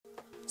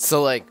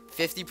So like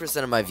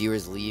 50% of my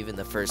viewers leave in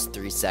the first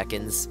 3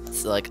 seconds.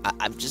 So like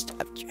I'm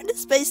trying to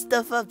spice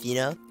stuff up, you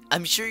know?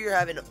 I'm sure you're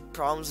having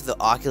problems with the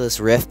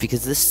Oculus Rift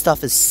because this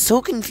stuff is so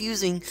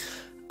confusing.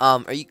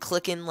 Are you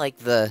clicking like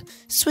the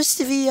switch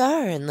to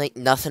VR and like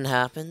nothing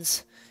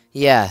happens?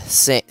 Yeah,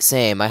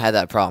 same. I had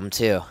that problem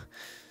too.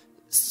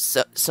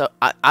 So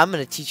I'm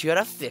gonna teach you how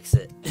to fix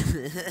it.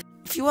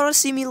 If you want to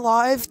see me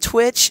live,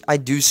 Twitch, I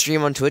do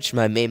stream on Twitch,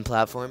 my main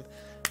platform.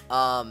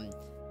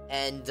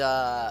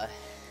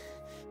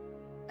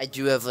 I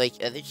do have like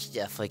other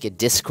stuff, like a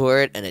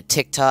Discord and a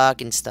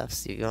TikTok and stuff.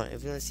 So if you want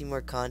to see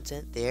more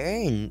content there,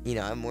 and you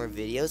know, I have more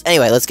videos.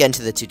 Anyway, let's get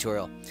into the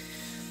tutorial.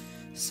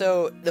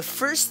 So the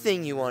first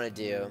thing you want to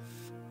do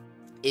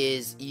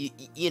is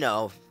you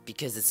know,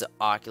 because it's an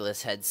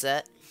Oculus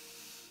headset,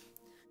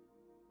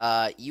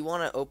 you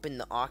want to open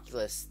the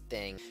Oculus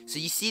thing. So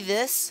you see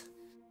this?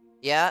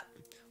 Yeah.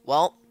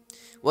 Well,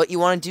 what you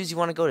want to do is you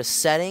want to go to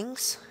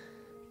settings,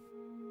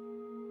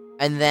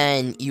 and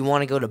then you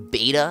want to go to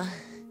beta.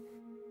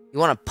 You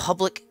want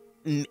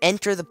to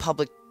enter the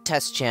public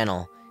test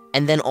channel,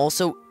 and then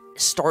also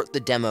start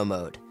the demo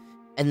mode,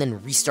 and then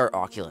restart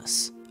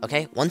Oculus.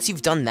 Okay? Once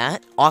you've done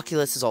that,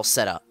 Oculus is all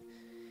set up.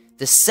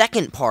 The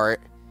second part,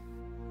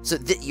 so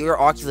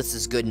your Oculus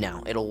is good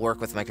now. It'll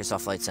work with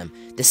Microsoft Flight Sim.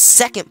 The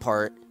second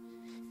part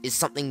is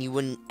something you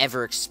wouldn't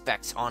ever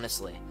expect,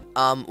 honestly.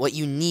 What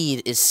you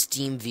need is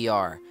Steam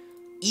VR.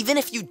 Even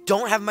if you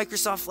don't have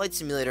Microsoft Flight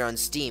Simulator on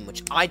Steam,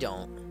 which I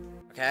don't,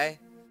 okay?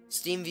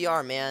 Steam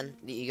VR, man.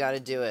 You gotta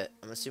do it.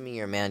 I'm assuming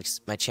you're a man,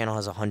 because my channel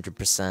has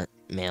 100%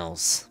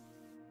 males.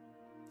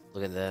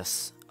 Look at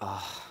this.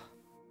 Oh.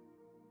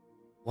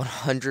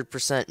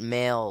 100%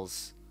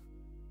 males.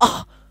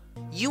 Oh!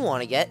 You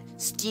want to get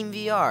Steam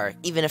VR,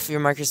 even if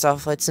your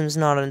Microsoft Flight Sim's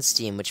not on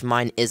Steam, which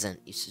mine isn't.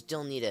 You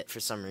still need it for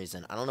some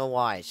reason. I don't know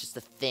why. It's just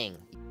a thing.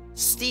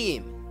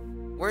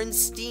 Steam. We're in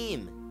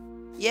Steam.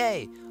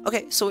 Yay.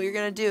 Okay, so what you're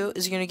gonna do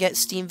is you're gonna get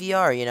Steam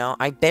VR, you know?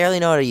 I barely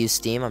know how to use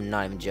Steam. I'm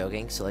not even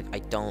joking. So, like, I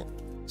don't...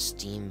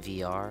 Steam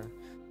VR.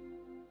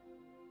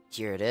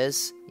 Here it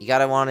is. You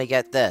gotta want to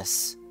get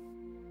this.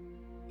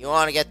 You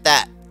want to get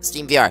that.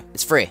 Steam VR.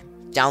 It's free.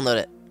 Download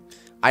it.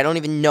 I don't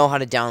even know how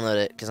to download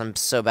it because I'm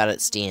so bad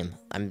at Steam.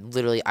 I'm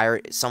literally...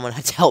 someone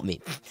had to help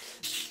me.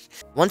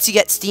 Once you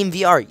get Steam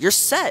VR, you're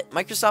set.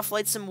 Microsoft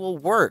Flight Sim will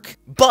work.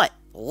 But,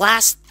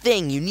 last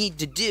thing you need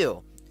to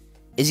do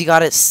is you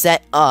gotta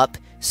set up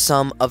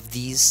some of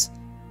these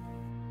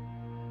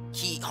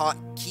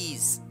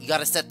keys. You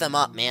gotta set them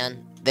up,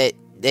 man. You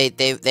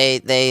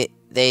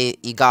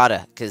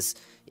gotta, cause,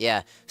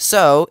 yeah.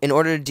 So, in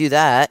order to do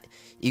that,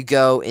 you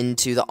go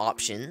into the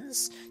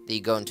options, then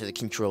you go into the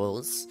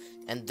controls,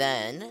 and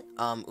then,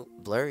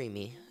 blurry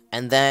me.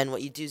 And then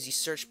what you do is you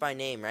search by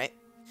name, right?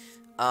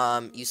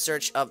 You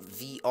search up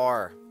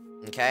VR,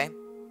 okay?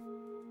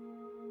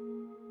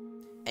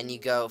 And you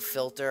go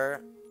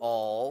filter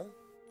all.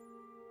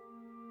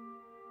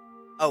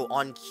 Oh,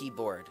 on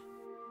keyboard.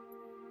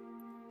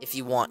 If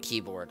you want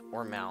keyboard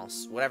or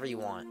mouse, whatever you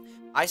want.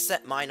 I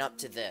set mine up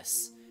to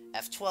this.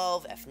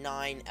 F12,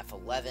 F9,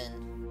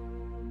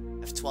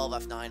 F11.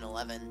 F12, F9,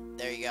 11.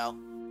 There you go.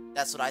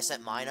 That's what I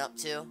set mine up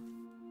to.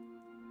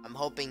 I'm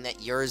hoping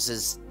that yours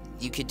is...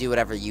 You could do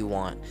whatever you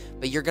want.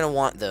 But you're gonna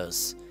want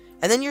those.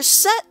 And then you're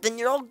set. Then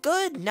you're all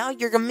good. Now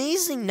you're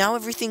amazing. Now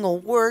everything will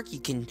work. You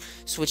can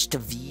switch to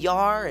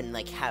VR and,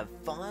 like, have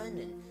fun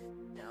and...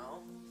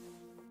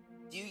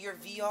 do your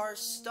VR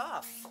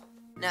stuff.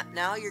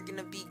 Now you're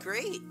gonna be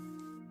great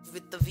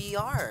with the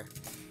VR.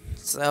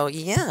 So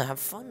yeah, have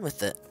fun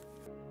with it.